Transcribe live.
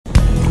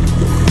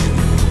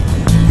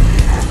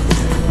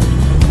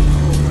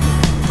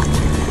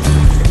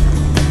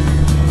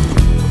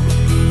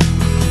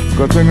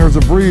Good thing there's a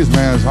breeze,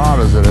 man, as hot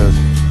as it is.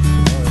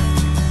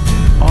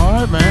 All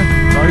right,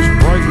 man. Nice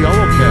bright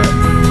yellow cat.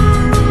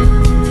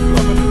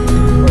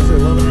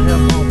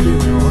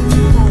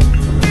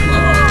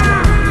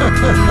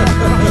 11.5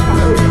 pound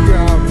female. Good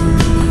job.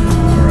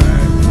 All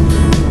right.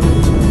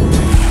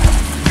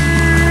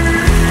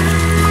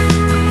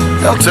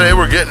 Well, today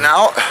we're getting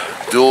out.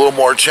 Do a little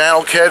more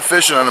channel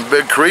catfishing on a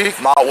big creek.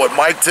 I'm out with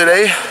Mike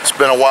today. It's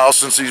been a while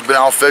since he's been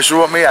out fishing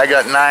with me. I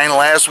got 9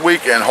 last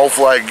week, and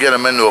hopefully I can get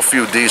him into a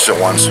few decent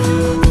ones. All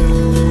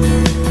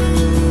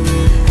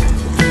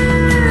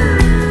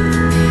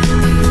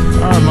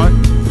right, Mike.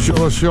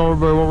 Let's show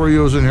everybody what we're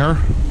using here.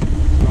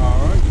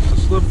 All right, just a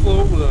slip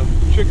float with a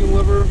chicken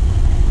liver, a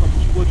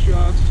couple split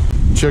shots.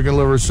 Chicken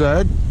liver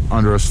sag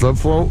under a slip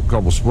float, a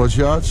couple split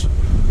shots,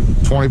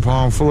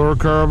 20-pound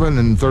fluorocarbon,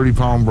 and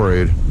 30-pound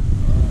braid.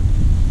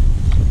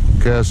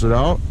 Cast it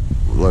out,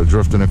 let it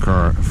drift in the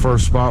current.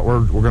 First spot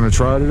we're going to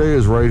try today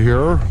is right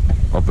here,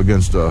 up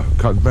against a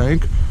cut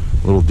bank,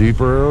 a little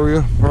deeper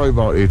area, probably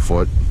about 8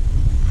 foot.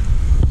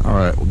 All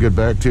right, we'll get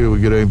back to you.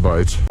 We get any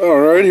bites. All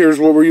right, here's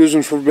what we're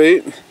using for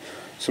bait.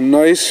 Some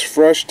nice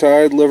fresh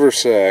tied liver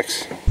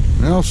sacks.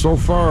 Now, so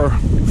far,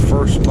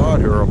 first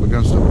spot here up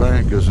against the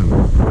bank isn't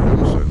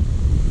producing.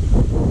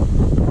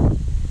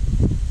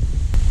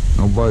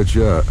 No bites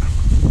yet.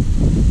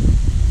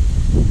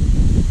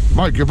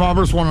 Mike, your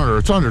bobber's one under.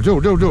 It's under.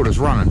 Dude, it's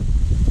running.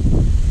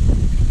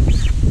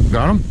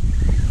 Got him?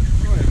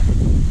 Oh, yeah.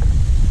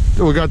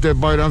 Dude, we got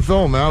that bite on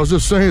film, man. I was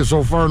just saying,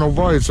 so far no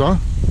bites, huh?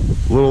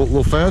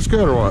 Little fast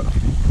cat or what?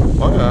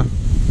 Oh, yeah.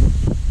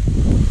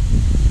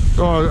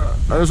 So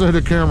I just hit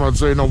the camera and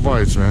say no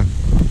bites, man.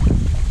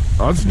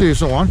 Oh, that's a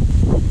decent one.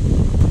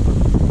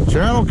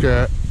 Channel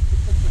cat.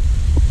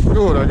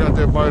 Dude, I got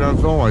that bite on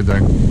film, I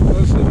think.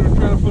 I said they're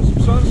trying to put some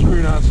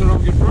sunscreen on so I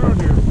don't get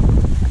burned here.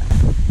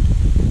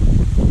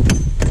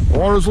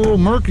 Water's a little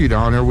murky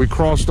down here. We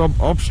crossed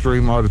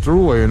upstream out of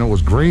Thruway and it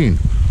was green.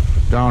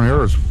 Down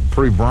here it's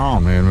pretty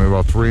brown, man. Maybe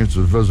about 3 inches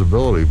of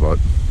visibility, but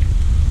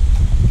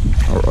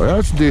all right,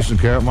 that's a decent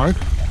cat, Mike.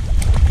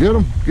 Get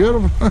him.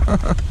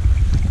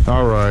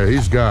 All right,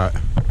 he's got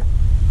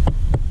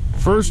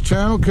first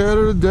channel cat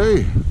of the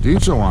day.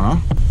 Decent one,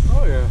 huh?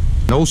 Oh yeah.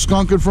 No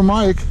skunking for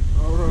Mike.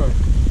 All right.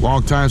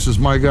 Long time since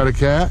Mike got a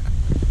cat.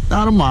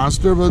 Not a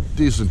monster, but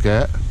decent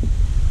cat.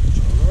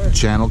 All right.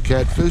 Channel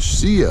catfish.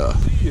 See ya.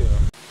 See ya.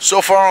 So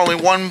far, only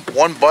one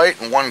bite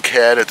and one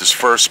cat at this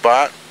first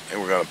spot,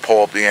 and we're gonna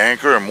pull up the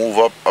anchor and move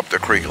up the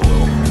creek a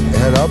little.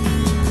 Head up,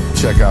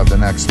 check out the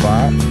next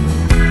spot.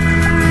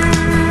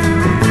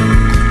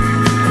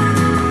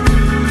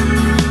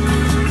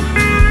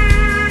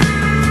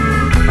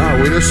 All right,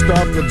 we just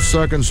stopped at the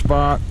second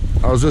spot.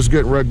 I was just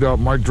getting rigged up.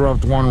 Mike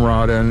dropped one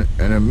rod in,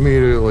 and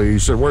immediately he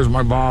said, "Where's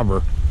my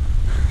bobber?"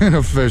 And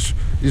a fish.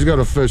 He's got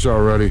a fish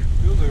already.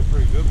 Feels like a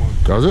pretty good one.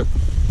 Does it?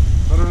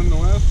 Better than the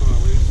last one,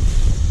 at least.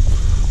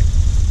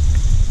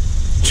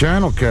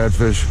 Channel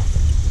catfish.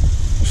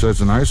 So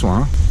it's a nice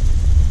one, huh?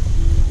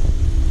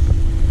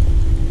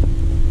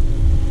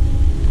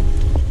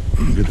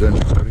 Get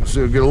that.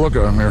 See, get a look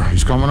at him here.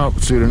 He's coming up.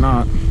 See it or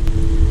not?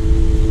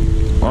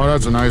 Oh,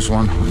 that's a nice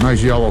one.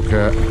 Nice yellow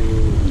cat.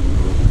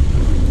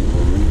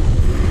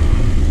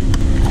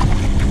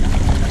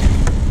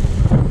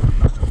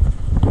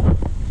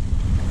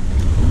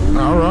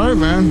 All right,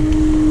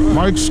 man.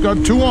 Mike's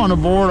got 2 on the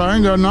board. I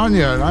ain't got none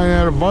yet. I ain't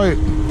had a bite.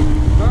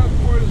 Not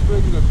quite as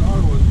big as I thought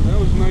it was, but that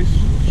was a nice,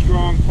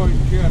 strong fighting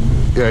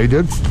catfish. Yeah, he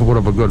did put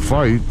up a good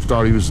fight.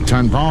 Thought he was a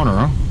 10-pounder,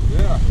 huh?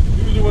 Yeah.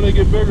 Usually when they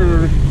get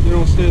bigger, they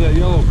don't stay that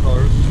yellow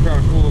color. It's just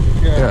kind of cool looking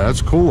cat. Yeah,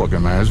 that's cool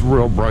looking, man. It's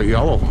real bright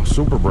yellow.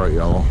 Super bright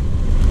yellow.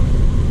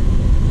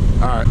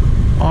 All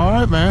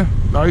right, man.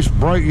 Nice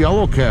bright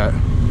yellow cat.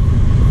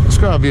 It's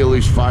got to be at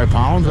least 5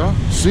 pounds, huh?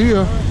 See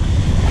ya.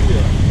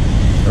 Yeah.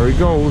 There he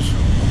goes.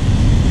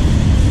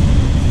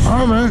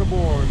 All right, man.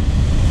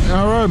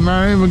 All right, man.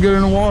 I ain't even get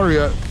in the water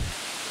yet.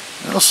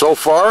 Well, so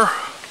far,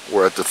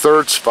 we're at the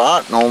third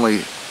spot and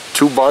only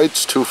 2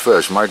 bites, 2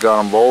 fish. Mike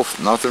got them both.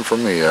 Nothing for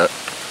me yet.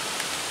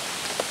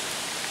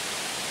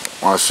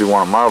 Want to see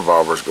one of my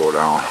bobbers go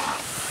down.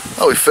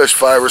 Well, we fished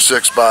 5 or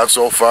 6 spots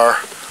so far.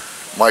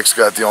 Mike's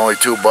got the only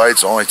 2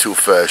 bites, only 2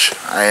 fish.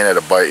 I ain't had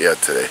a bite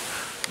yet today.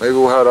 Maybe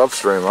we'll head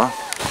upstream, huh?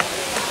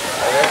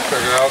 Yeah,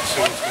 check it out, see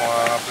what's going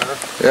on up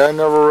there. Yeah, I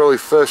never really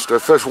fished. I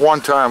fished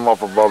one time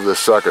up above this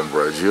second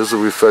bridge.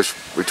 Usually we fish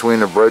between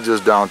the bridges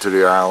down to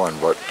the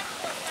island, but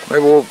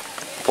maybe we'll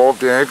pull up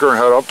the anchor and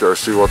head up there,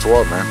 see what's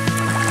what, man.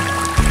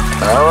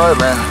 All right,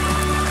 man.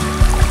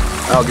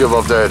 I'll give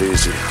up that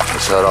easy.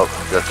 Let's head up.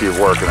 Gotta keep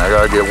working. I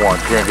gotta get one.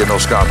 Can't get no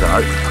skunking,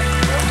 right?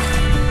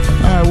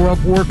 All right, we're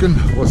up working.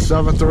 What,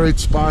 7th or 8th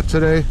spot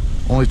today?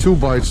 Only 2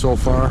 bites so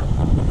far.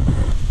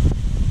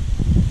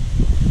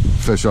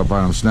 Fish up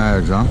by them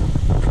snags, huh?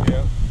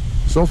 Yeah.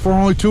 So far,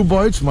 only 2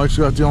 bites. Mike's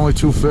got the only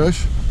 2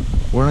 fish.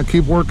 We're gonna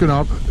keep working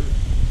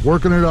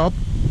it up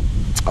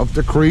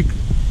the creek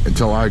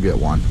until I get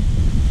one.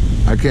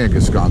 I can't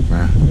get skunked,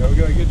 man. Yeah, we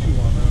gotta get you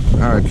one,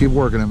 man. All right, keep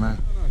working it, man.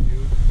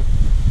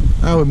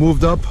 Now we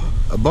moved up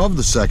above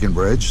the second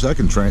bridge,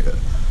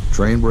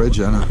 Train bridge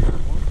and a...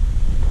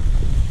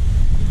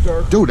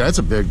 Dude, that's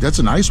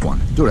a nice one.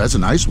 Dude, that's a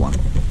nice one.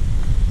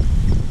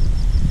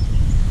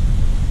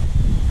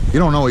 You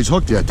don't know he's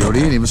hooked yet, dude.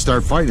 He didn't even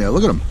start fighting it.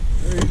 Look at him.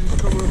 Hey, he's just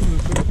coming up from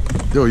the top.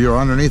 Dude, you're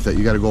underneath it.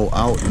 You got to go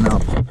out and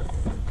up.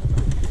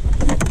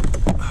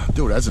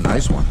 Dude, that's a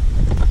nice one.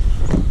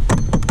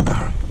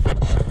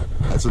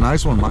 That's a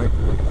nice one, Mike.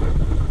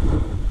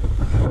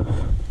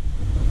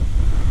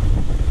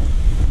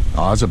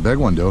 Oh, that's a big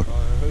one, dude.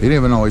 He didn't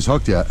even know he's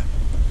hooked yet.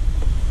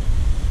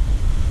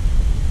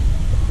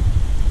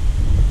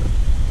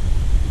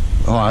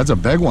 Oh, that's a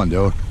big one,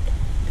 dude.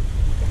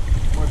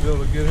 Might be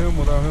able to get him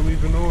without him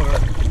even knowing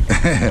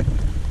it.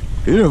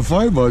 He didn't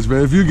fight much,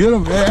 man. If you get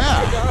him,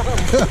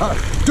 yeah.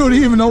 Dude, he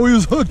didn't even know he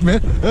was hooked, man.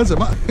 That's a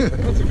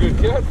good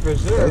catfish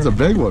there. That's a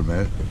big one,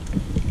 man.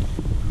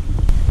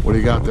 What do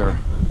you got there?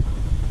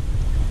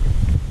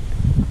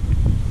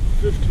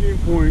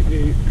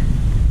 15.8.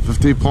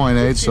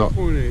 15.8, so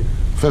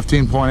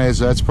 15.8,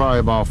 so that's probably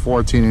about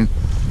 14 and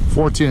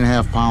a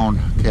half pound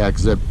cat,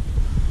 because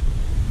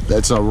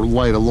that's a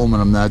light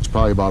aluminum. That's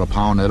probably about a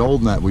pound. That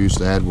old net we used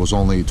to have was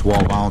only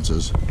 12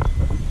 ounces.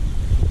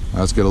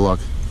 Let's get a look.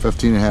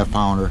 15 and a half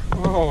pounder.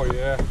 Oh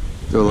yeah.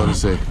 Dude, let me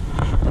see.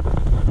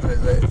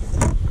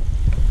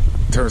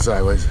 Turn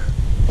sideways.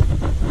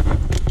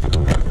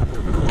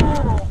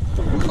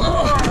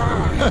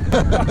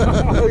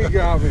 Oh, you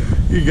got me.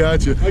 He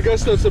got you. I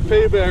guess that's a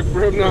payback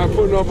for him not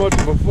putting up much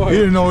of a fight. He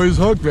didn't know he was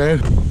hooked, man.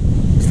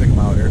 Stick him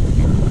out here.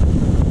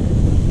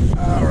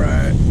 All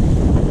right.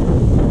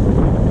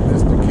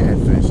 That's the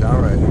catfish.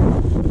 All right.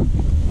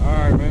 All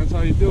right, man. That's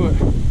how you do it.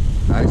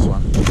 Nice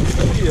one.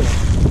 Yeah.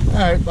 All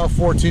right, about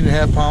 14 and a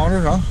half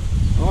pounder, huh?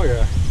 Oh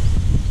yeah.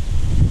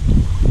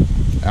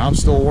 I'm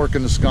still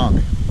working the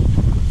skunk.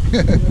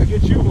 Gotta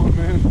get you one,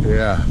 man.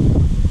 Yeah.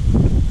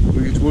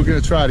 We're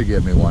gonna try to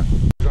get me one.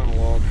 He's on a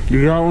log.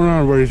 You got one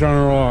on, but he's on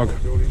a log.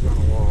 Dude, he's on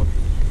a log.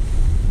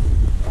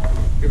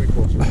 Get me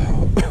closer.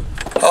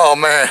 Oh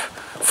man,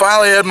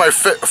 finally had my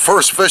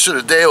first fish of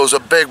the day. It was a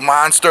big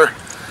monster,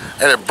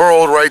 and it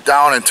burrowed right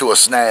down into a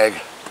snag.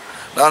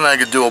 Nothing I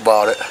could do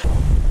about it.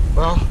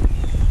 Well,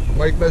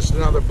 Mike missed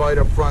another bite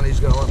up front. He's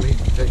gonna let me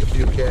take a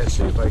few casts,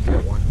 see if I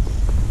get one.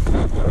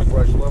 Got a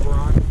fresh lever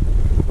on.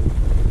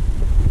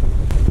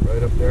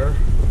 Right up there.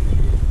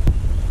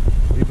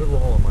 Keep it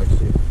rolling, Mike.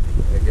 See if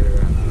I get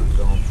it on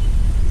film.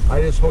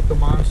 I just hooked the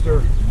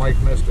monster. Mike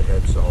missed a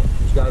head, so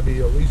there's got to be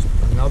at least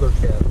another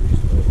cat,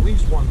 at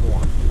least one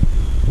more.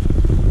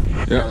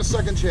 Yeah. Got a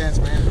second chance,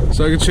 man.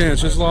 Second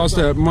chance. Just lost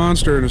that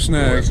monster in a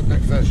snag. That's a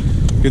big fish.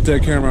 Get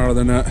that camera out of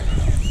the net.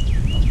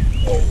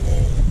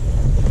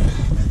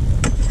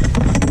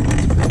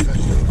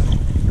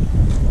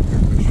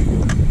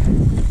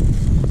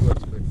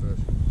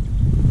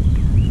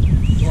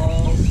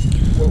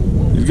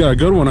 He's got a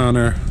good one on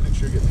there.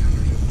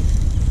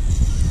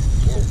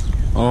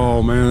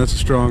 Oh man, that's a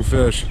strong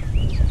fish.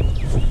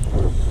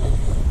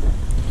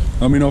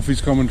 Let me know if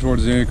he's coming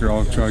towards the anchor.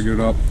 I'll try to get it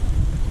up.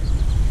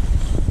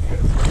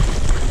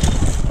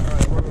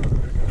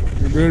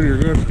 You're good, you're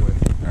good.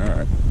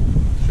 Alright.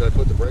 Should I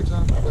put the brakes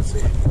on? Let's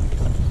see.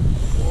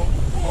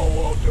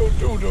 Whoa,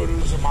 dude,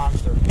 this is a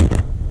monster.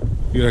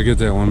 You gotta get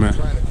that one, man.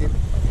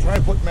 Trying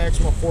to put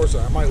maximum force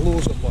on it. I might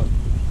lose him, but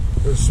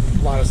there's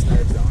a lot of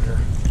snags down here.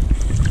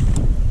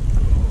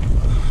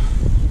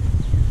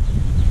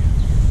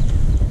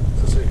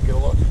 Let's see, get a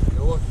look.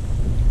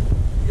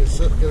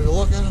 Get a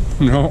look at him.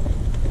 No.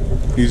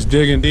 He's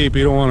digging deep.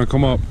 He don't want to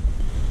come up.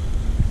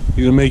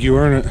 He's gonna make you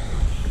earn it.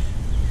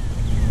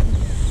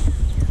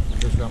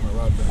 Just got my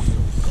rod back.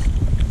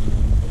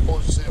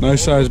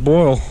 Nice sized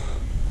boil.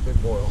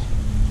 Big boil.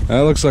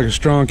 That looks like a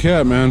strong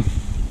cat, man.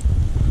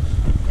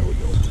 There we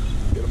go.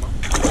 Get him up.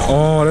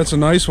 Oh, that's a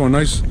nice one.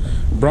 Nice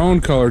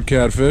brown colored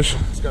catfish.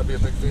 It's got to be a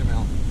big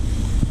female.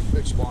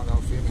 Big spawned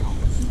out female.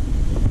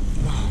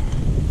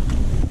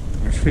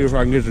 Let's see if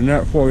I can get the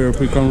net for you if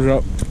he comes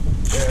up.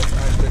 Yeah, it's a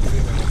nice big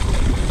female.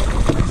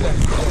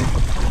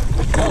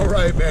 All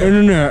right, man. In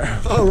the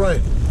net. All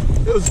right.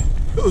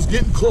 It was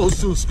getting close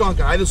to a skunk.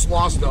 I just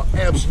lost an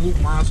absolute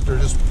monster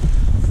just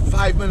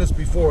 5 minutes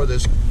before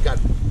this. Got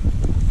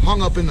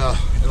hung up in the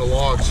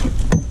logs.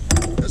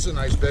 That's a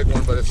nice big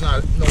one, but it's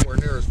not nowhere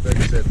near as big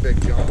as that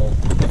big jumbo.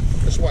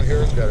 This one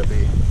here has got to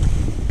be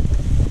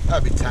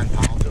 10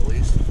 pounds at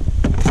least.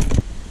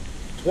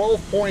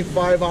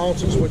 12.5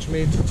 ounces, which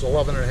means it's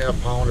 11 and a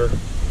half pounder.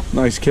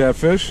 Nice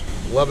catfish.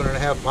 11 and a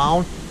half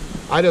pound.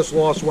 I just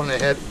lost one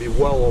that had to be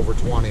well over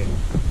 20.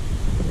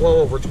 Well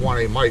over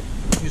 20. Mike,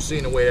 you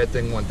seen the way that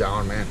thing went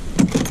down, man.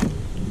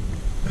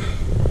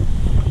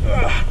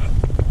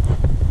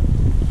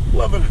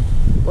 11.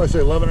 What I say,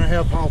 11 and a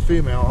half pound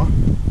female, huh?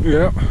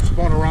 Yeah.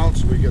 Spun around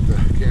so we get the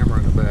camera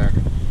in the back.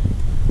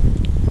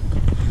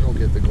 Don't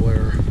get the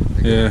glare.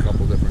 Yeah. A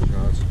couple different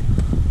shots.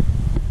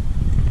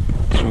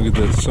 So we'll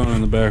get that sun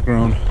in the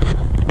background.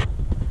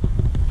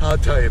 I'll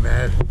tell you,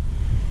 man.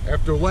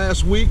 After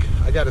last week,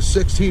 I got a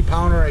 16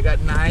 pounder. I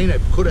got 9. I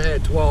could have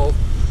had 12.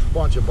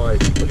 Bunch of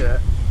bites. Look at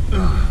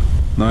that.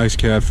 Nice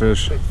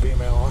catfish. Big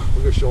female, huh?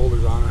 Look at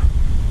shoulders on her.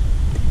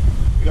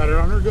 You got her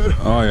under good?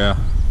 Oh yeah.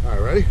 All right,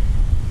 ready?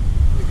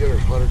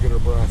 Let her get her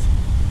breath.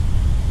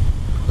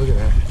 Look at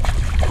that.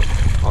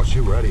 Oh, she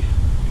ready.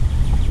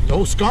 No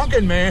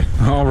skunking, man.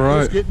 All right. I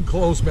was getting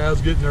close, man. I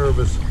was getting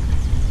nervous.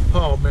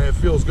 Oh, man, it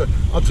feels good.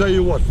 I'll tell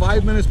you what,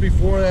 5 minutes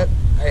before that,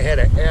 I had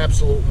an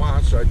absolute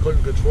monster I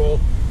couldn't control.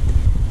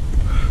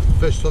 The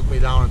fish took me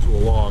down into a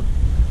log.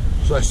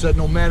 So I said,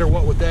 no matter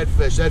what with that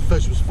fish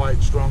was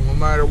fighting strong. No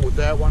matter with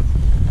that one,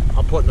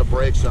 I'm putting the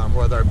brakes on,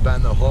 whether I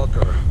bend the hook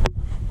or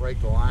break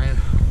the line.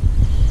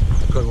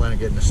 I couldn't let it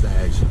get in the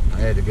snags. I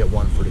had to get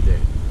one for the day.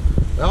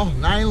 Well,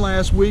 9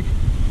 last week.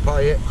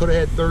 Probably could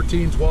have had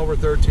 13, 12 or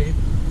 13.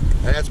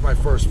 And that's my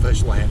first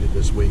fish landed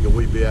this week. And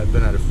we've been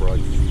at it for like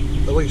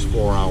at least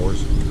 4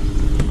 hours.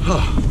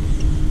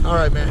 All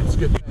right, man, let's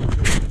get back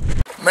to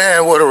it.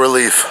 Man, what a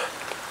relief.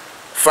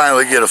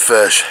 Finally get a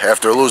fish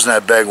after losing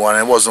that big one.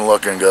 It wasn't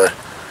looking good.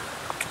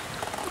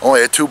 Only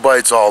had 2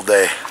 bites all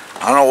day.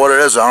 I don't know what it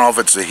is. I don't know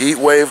if it's the heat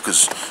wave,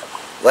 because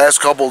last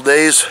couple of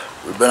days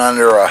we've been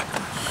under a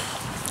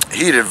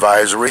heat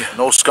advisory.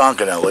 No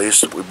skunking at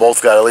least. We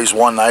both got at least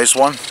one nice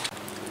one.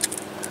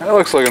 That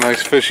looks like a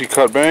nice fishy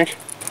cut bank.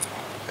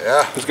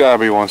 Yeah. There's gotta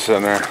be one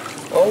sitting there.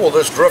 Oh, we'll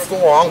just drift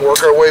along,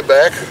 work our way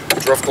back,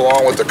 drift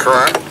along with the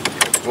current.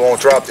 We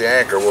won't drop the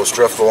anchor, we'll just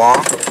drift along.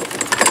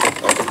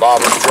 Let the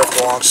bobbers drift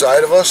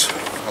alongside of us.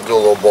 I'll do a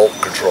little bolt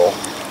control.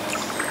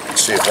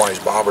 See if one of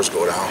these bobbers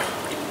go down.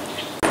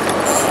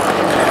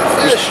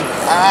 Fish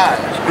on.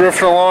 Just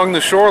drifting along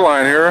the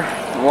shoreline here,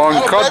 along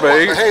the cut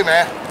bank. Hey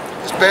man,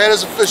 as bad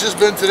as the fish has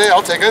been today,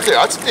 I'll take it.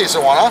 That's a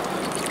decent one, huh?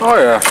 Oh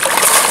yeah.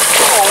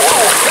 Whoa,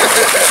 whoa.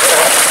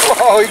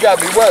 Whoa, he got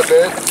me wet,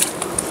 man.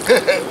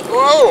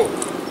 Whoa.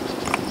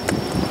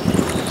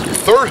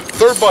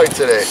 Third bite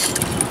today.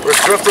 We're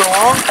drifting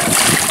along.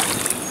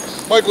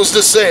 Mike was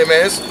just saying,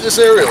 man, this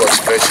area looks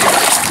fishy.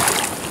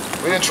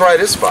 We didn't try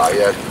this spot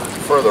yet.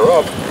 Further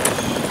up.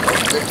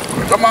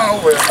 Come on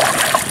over here.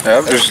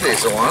 Yeah, That's a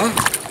decent one.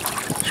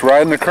 Just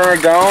riding the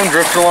current down,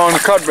 drifting along the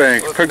cut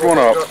bank. Picked one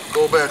up.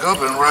 Go back up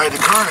and ride the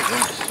current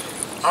again.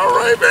 All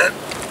right, man.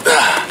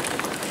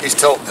 He's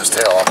tilting his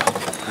tail up.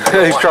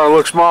 He's trying to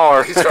look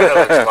smaller. He's trying to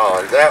look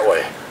smaller. That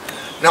way.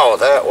 No,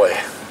 that way.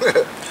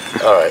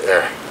 All right,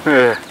 there.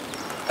 Yeah.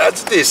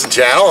 That's a decent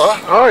channel, huh?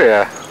 Oh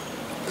yeah.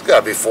 It's got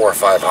to be 4 or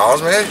 5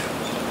 pounds, maybe.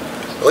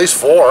 At least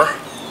 4.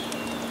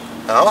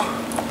 No?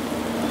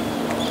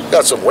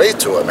 Got some weight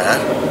to it, man.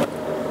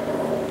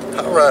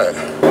 All right.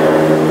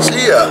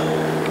 See ya.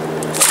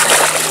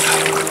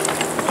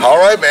 All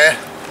right, man.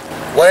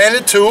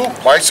 Landed 2.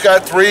 Mike's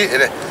got 3,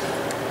 and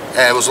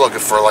it was looking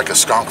for like a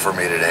skunk for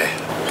me today.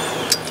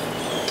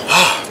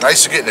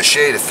 Nice to get in the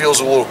shade. It feels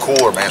a little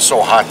cooler, man. It's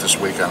so hot this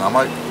weekend. I'm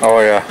like, oh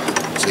yeah.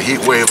 it's a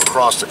heat wave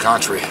across the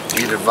country.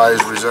 Heat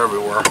advisories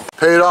everywhere.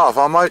 Paid off,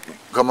 huh, Mike?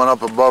 Coming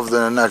up above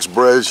the next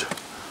bridge.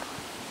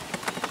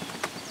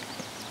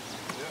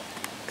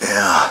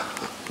 Yeah,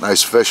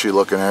 nice fishy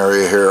looking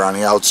area here on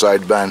the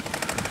outside bend.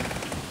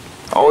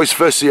 Always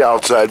fish the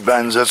outside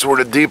bends. That's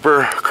where the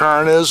deeper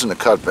current is and the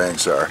cut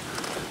banks are.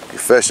 You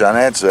fish on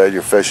that side,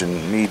 you're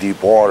fishing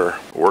knee-deep water.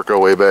 Work our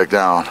way back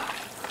down.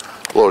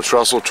 A little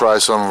trestle, try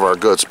some of our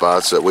good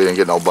spots that we didn't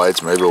get no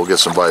bites. Maybe we'll get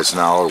some bites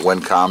now. The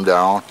wind calmed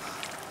down.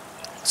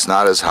 It's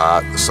not as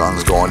hot. The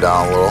sun's going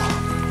down a little.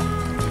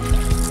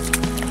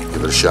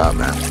 Give it a shot,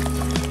 man.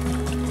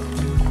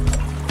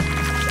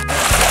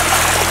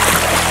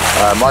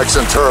 Mike's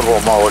in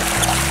turbo mode.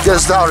 Get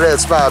us down to that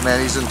spot,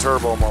 man. He's in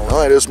turbo mode. Well,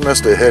 I just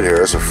missed a hit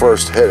here. It's the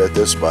first hit at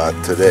this spot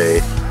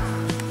today.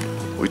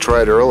 We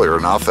tried earlier,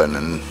 nothing,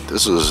 and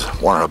this is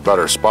one of the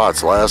better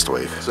spots last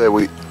week. Say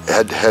we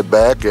head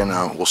back and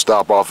we'll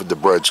stop off at the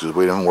bridge because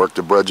we didn't work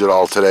the bridge at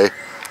all today.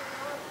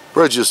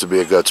 Bridge used to be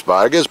a good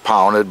spot. It gets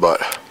pounded,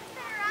 but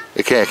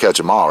you can't catch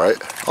them all, right?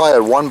 Well, I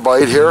had 1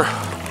 bite here.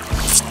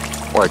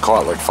 Well, I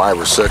caught like 5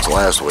 or 6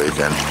 last week,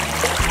 and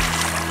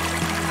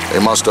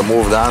they must have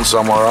moved on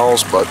somewhere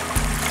else, but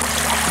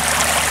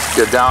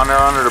get down there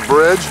under the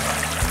bridge.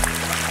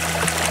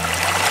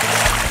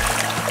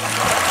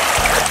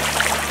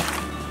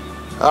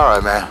 All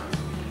right, man.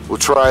 We'll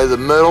try the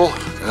middle,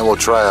 and then we'll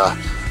try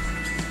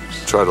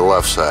the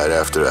left side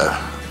after that.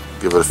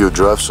 Give it a few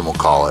drifts, and we'll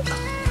call it.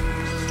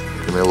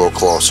 Get me a little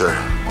closer.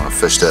 I want to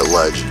fish that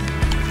ledge.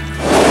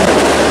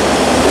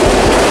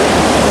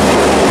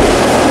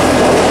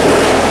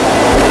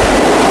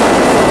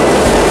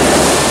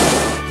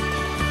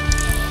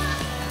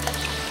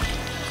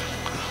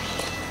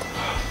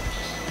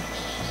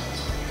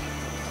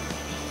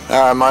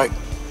 All right, Mike,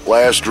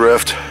 last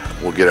drift.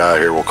 We'll get out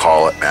of here, we'll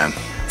call it, man.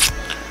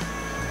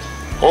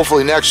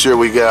 Hopefully next year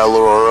we get out a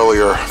little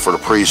earlier for the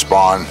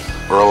pre-spawn,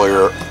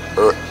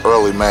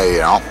 early May, you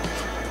know.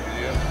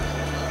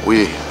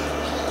 We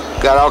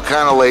got out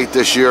kind of late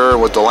this year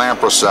with the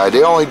lamprey side.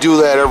 They only do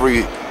that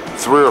every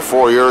 3 or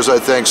 4 years, I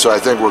think, so I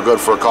think we're good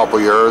for a couple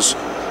years.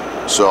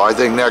 So I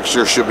think next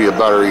year should be a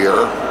better year.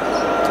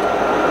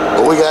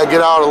 But we gotta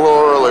get out a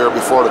little earlier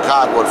before the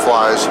cottonwood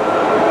flies.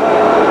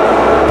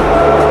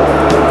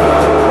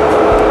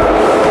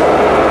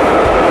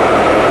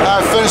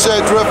 Finish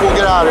that drift, we'll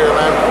get out of here,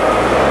 man.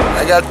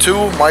 I got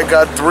 2, Mike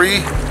got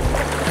 3.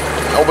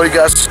 Nobody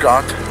got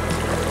skunked.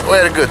 We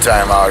had a good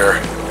time out here.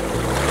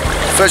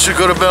 Fishing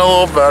could have been a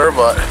little better,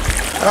 but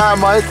all right,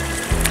 Mike,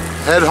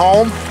 head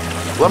home.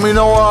 Let me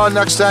know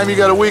next time you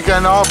got a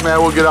weekend off,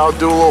 man. We'll get out,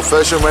 do a little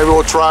fishing. Maybe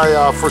we'll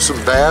try for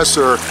some bass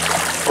or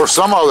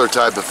some other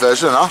type of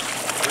fishing, huh?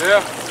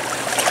 Yeah.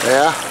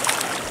 Yeah.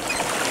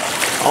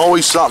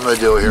 Always something to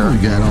do here. We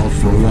got out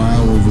for a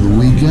while over the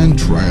weekend,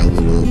 try a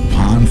little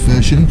pond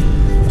fishing,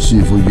 see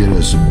if we get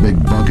us a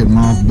big bucket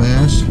mouth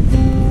bass.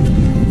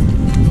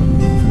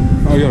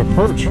 Oh, you got a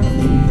perch. A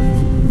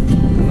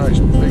nice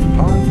big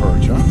pond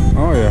perch, huh?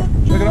 Oh yeah.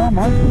 Check it out,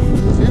 Mike.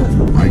 See it?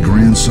 My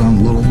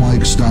grandson, little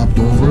Mike, stopped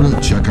over to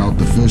check out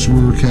the fish we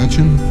were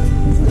catching.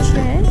 Fish?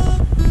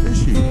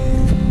 Fishy.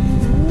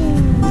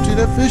 See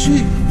that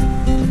fishy?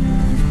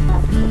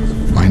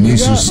 My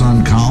niece's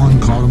son Colin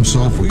caught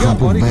himself a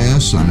couple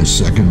bass on his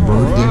 2nd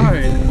birthday.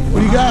 Right. What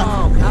do you got?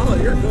 Oh,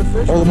 Colin, you're a good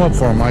fisher. Hold him up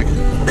for him, Mike.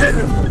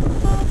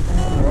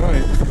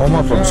 Right. Hold him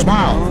up for him.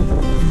 Smile.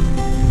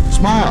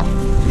 Smile.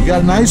 You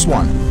got a nice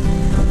one.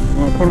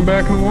 Want to put him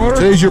back in the water?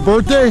 Today's your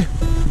birthday?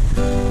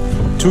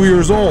 2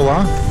 years old,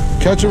 huh?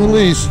 Catch and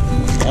release.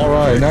 All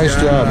right, nice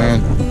job,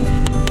 man.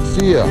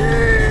 See ya.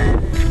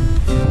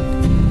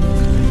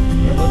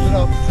 Lift it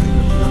up.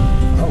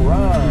 All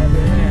right,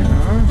 man,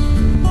 huh?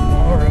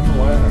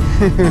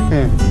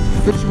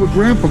 Fishing with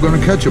Grandpa, gonna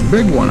catch a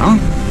big one, huh?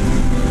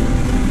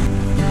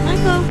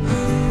 Michael.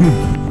 Oh,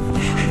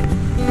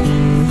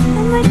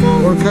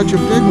 Michael. Gonna catch a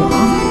big one,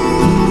 huh?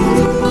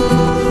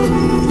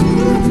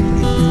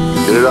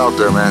 Get it out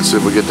there, man. See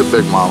if we get the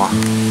big mama.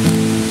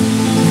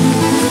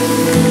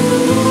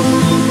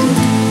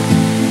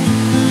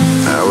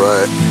 All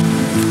right.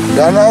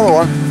 Got another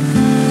one.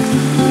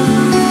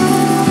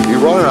 You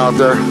running out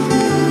there.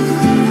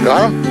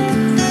 Got him?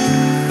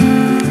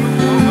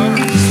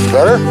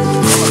 Better?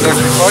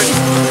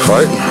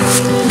 Fighting.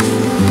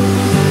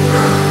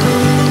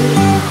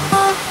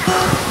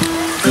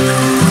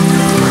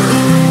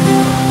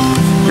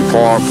 You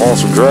pulling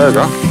some drag,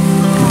 huh?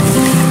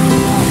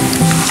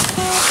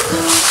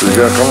 So you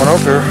got it coming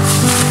up here.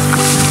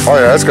 Oh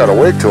yeah, it's got a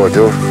weight to it,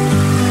 dude.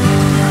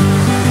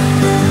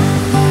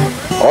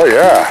 Oh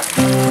yeah.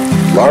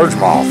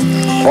 Largemouth.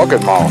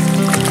 Bucket mouth.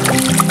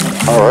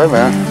 Alright,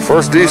 man.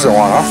 First decent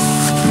one, huh?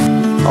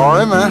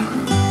 Alright, man.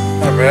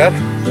 Not bad.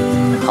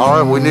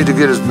 Alright, we need to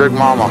get his big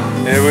mama.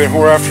 Yeah,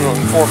 we're after those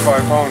 4 or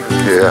 5 pounders.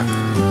 Yeah.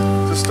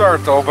 To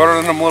start though, better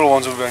than them little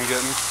ones we've been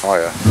getting. Oh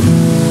yeah.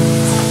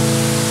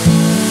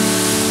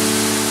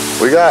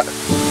 What you got?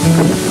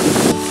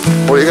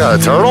 What, you got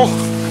a turtle?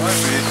 Might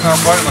be. It's not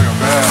biting like a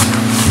bass.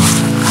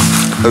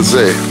 Let's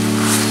see.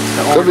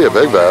 Could be a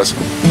big bass.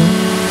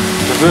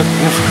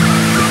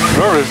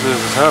 Whatever this is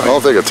I heavy.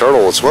 don't think a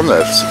turtle would swim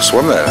that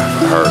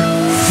hard. I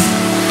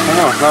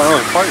know, it's not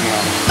really fighting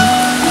now.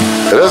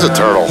 It is a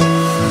turtle.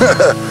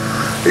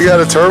 You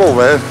got a turtle,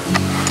 man.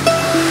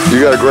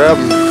 You gotta grab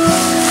him.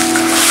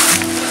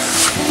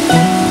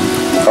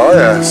 Oh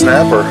yeah,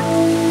 snapper.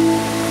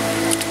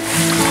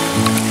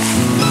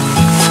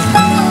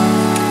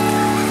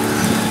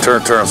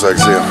 Turn so I can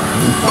see him.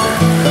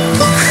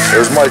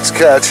 There's Mike's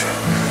catch.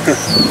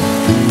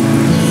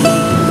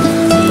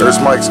 There's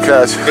Mike's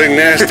catch. Big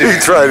nasty. He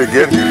tried to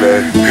get me,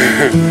 man.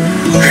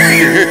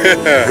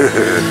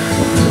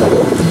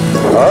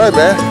 All right,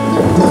 man.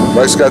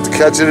 Mike's got the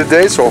catch of the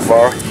day so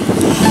far.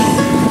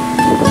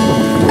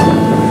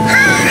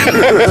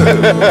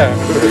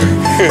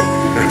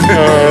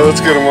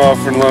 Let's get him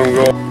off and let him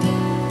go.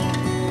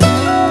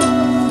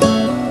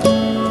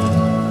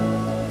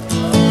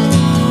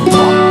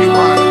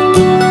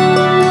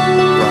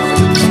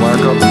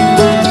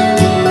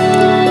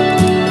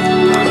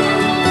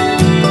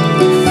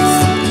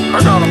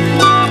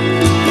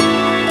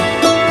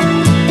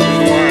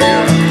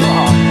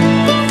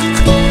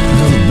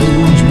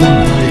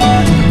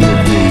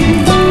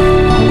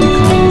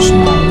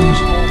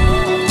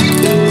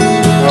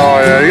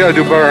 You gotta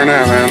do better than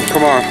that, man.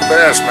 Come on.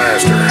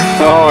 Bassmaster.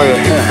 Oh,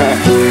 yeah.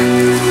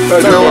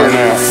 Gotta do better than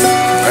that.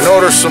 I know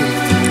there's some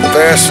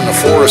bass in the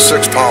 4 to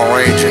 6 pound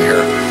range in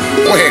here.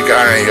 We ain't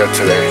got any yet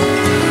today.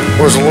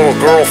 There was a little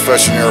girl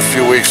fishing here a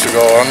few weeks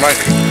ago.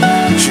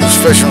 She was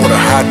fishing with a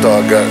hot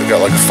dog.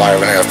 Got like a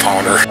 5.5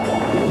 pounder.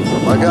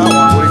 I got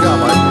one. What do you got,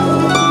 Mike?